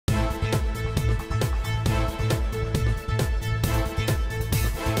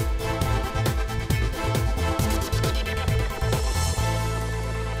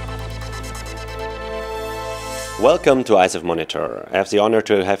Welcome to ICEF Monitor. I have the honor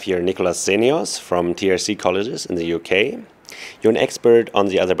to have here Nicolas Tzenios from TRC Colleges in the UK. You're an expert on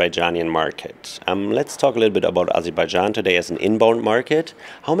the Azerbaijani market. Let's talk a little bit about Azerbaijan today as an inbound market.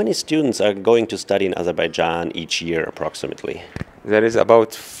 How many students are going to study in Azerbaijan each year approximately? There is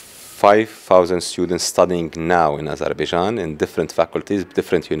about 5,000 students studying now in Azerbaijan in different faculties,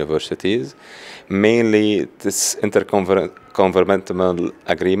 different universities. Mainly this intergovernmental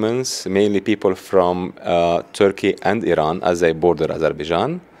agreements, mainly people from Turkey and Iran as they border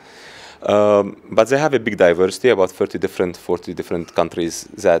Azerbaijan. But they have a big diversity, about 40 different countries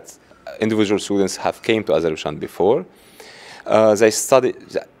that individual students have came to Azerbaijan before.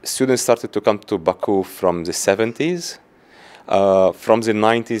 Students started to come to Baku from the 70s. From the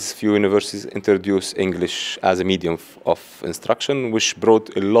 90s, few universities introduced English as a medium of instruction, which brought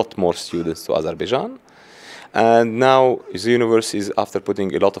a lot more students to Azerbaijan. And now the universities, after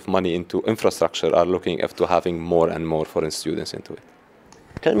putting a lot of money into infrastructure, are looking to having more and more foreign students into it.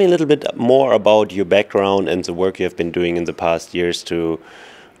 Tell me a little bit more about your background and the work you have been doing in the past years to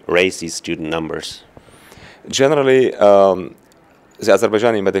raise these student numbers. Generally, the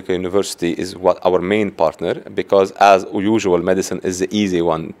Azerbaijani Medical University is our main partner because, as usual, medicine is the easy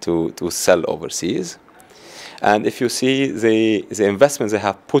one to sell overseas. And if you see the investments they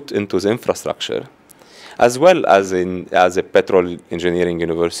have put into the infrastructure, as well as the petrol engineering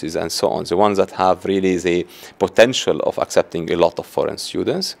universities and so on, the ones that have really the potential of accepting a lot of foreign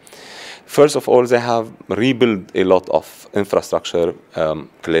students. First of all, they have rebuilt a lot of infrastructure,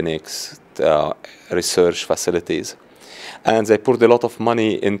 clinics, research facilities. And they put a lot of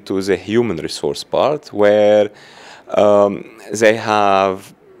money into the human resource part, where they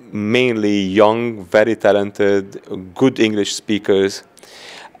have mainly young, very talented, good English speakers.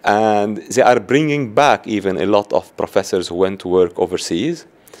 And they are bringing back even a lot of professors who went to work overseas.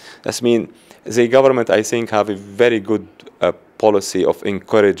 That means the government, I think, have a very good policy of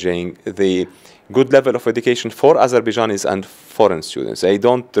encouraging the good level of education for Azerbaijanis and foreign students. They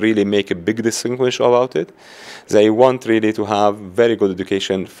don't really make a big distinction about it. They want really to have very good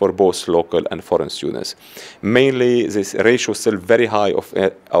education for both local and foreign students. Mainly, this ratio is still very high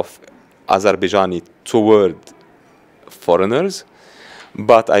of Azerbaijani toward foreigners.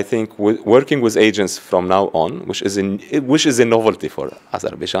 But I think working with agents from now on, which is a novelty for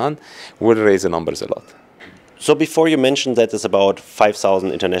Azerbaijan, will raise the numbers a lot. So before you mentioned that there's about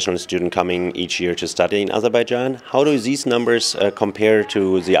 5,000 international students coming each year to study in Azerbaijan, how do these numbers compare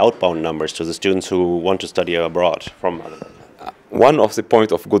to the outbound numbers, to the students who want to study abroad from Azerbaijan? One of the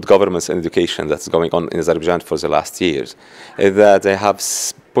points of good governance and education that's going on in Azerbaijan for the last years is that they have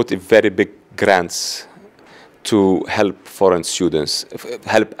put a very big grants to help foreign students,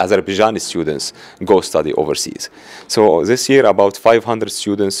 help Azerbaijani students go study overseas. So this year, about 500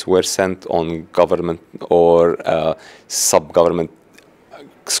 students were sent on government or sub-government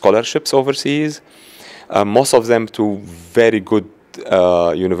scholarships overseas. Most of them to very good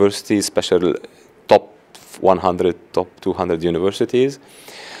universities, special top 100, top 200 universities.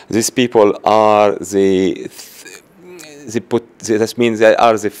 These people are that means they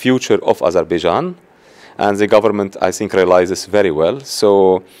are the future of Azerbaijan. And the government, I think, realizes very well.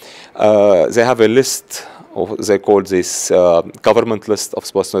 So they have a list, they call this government list of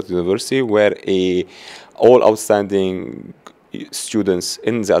Spasnot University, where all outstanding students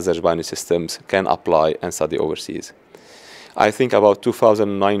in the Azerbaijani systems can apply and study overseas. I think about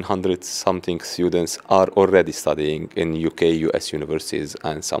 2,900 something students are already studying in UK, US universities,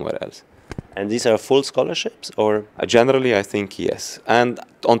 and somewhere else. And these are full scholarships, or? Generally, I think yes. And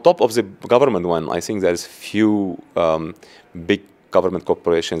on top of the government one, I think there's few big government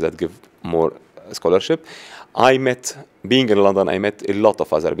corporations that give more scholarship. Being in London, I met a lot of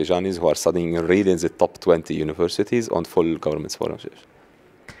Azerbaijanis who are studying really in the top 20 universities on full government scholarships.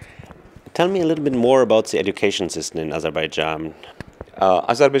 Tell me a little bit more about the education system in Azerbaijan.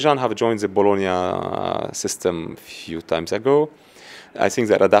 Azerbaijan have joined the Bologna system a few times ago. I think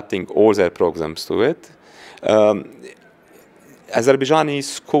they're adapting all their programs to it. Azerbaijani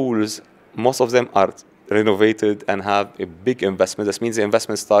schools, most of them are renovated and have a big investment. That means the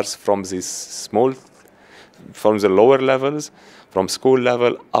investment starts from from the lower levels, from school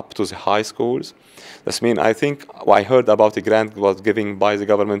level up to the high schools. That means I think I heard about a grant was given by the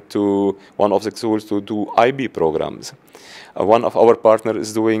government to one of the schools to do IB programs. One of our partners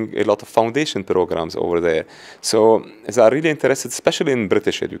is doing a lot of foundation programs over there. So they are really interested, especially in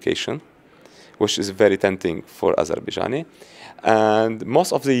British education, which is very tempting for Azerbaijani. And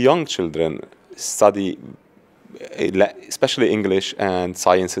most of the young children study, especially English and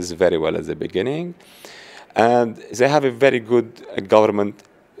sciences, very well at the beginning. And they have a very good government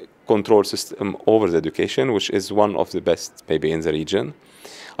control system over the education, which is one of the best maybe in the region.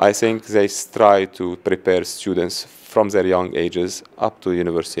 I think they try to prepare students from their young ages up to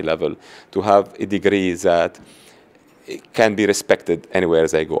university level to have a degree that can be respected anywhere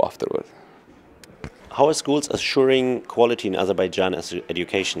they go afterward. How are schools assuring quality in Azerbaijan as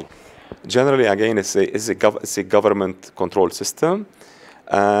education? Generally, again, it's a government control system,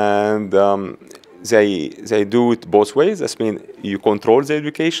 and they do it both ways. That means you control the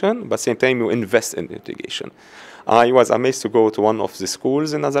education, but at the same time you invest in education. I was amazed to go to one of the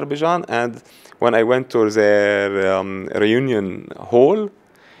schools in Azerbaijan, and when I went to their reunion hall,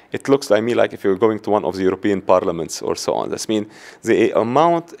 it looks like me like if you're going to one of the European parliaments or so on. That means the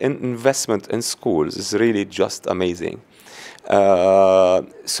amount in investment in schools is really just amazing.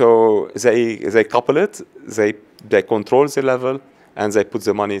 So they couple it, they control the level, and they put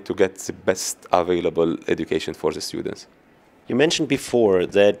the money to get the best available education for the students. You mentioned before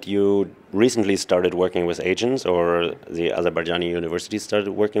that you recently started working with agents, or the Azerbaijani university started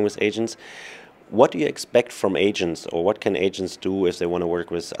working with agents. What do you expect from agents, or what can agents do if they want to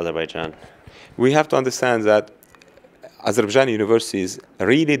work with Azerbaijan? We have to understand that Azerbaijani universities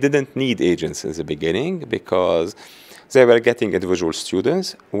really didn't need agents in the beginning because they were getting individual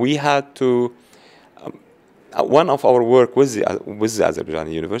students. We had to one of our work with the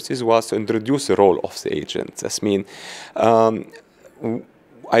Azerbaijani universities was to introduce the role of the agent. That means,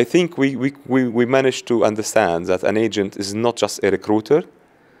 I think we managed to understand that an agent is not just a recruiter,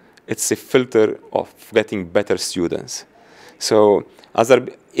 it's a filter of getting better students. So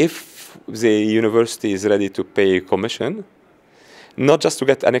if the university is ready to pay a commission, not just to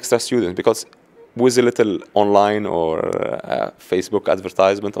get an extra student, because with a little online or Facebook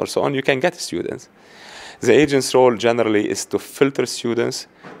advertisement or so on, you can get students. The agent's role generally is to filter students,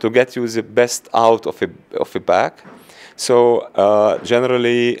 to get you the best out of a bag. So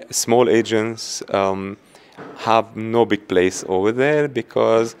generally, small agents have no big place over there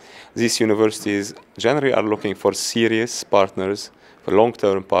because these universities generally are looking for serious partners, for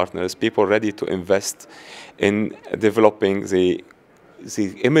long-term partners, people ready to invest in developing the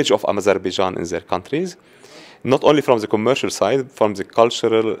image of Azerbaijan in their countries, not only from the commercial side, from the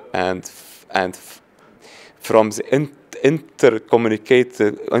cultural and from the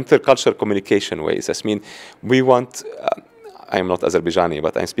intercultural communication ways. I mean, we want, I'm not Azerbaijani,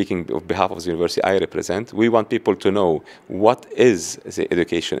 but I'm speaking on behalf of the university I represent. We want people to know what is the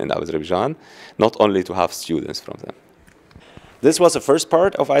education in Azerbaijan, not only to have students from them. This was the first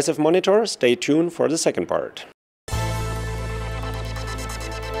part of ICEF Monitor. Stay tuned for the second part.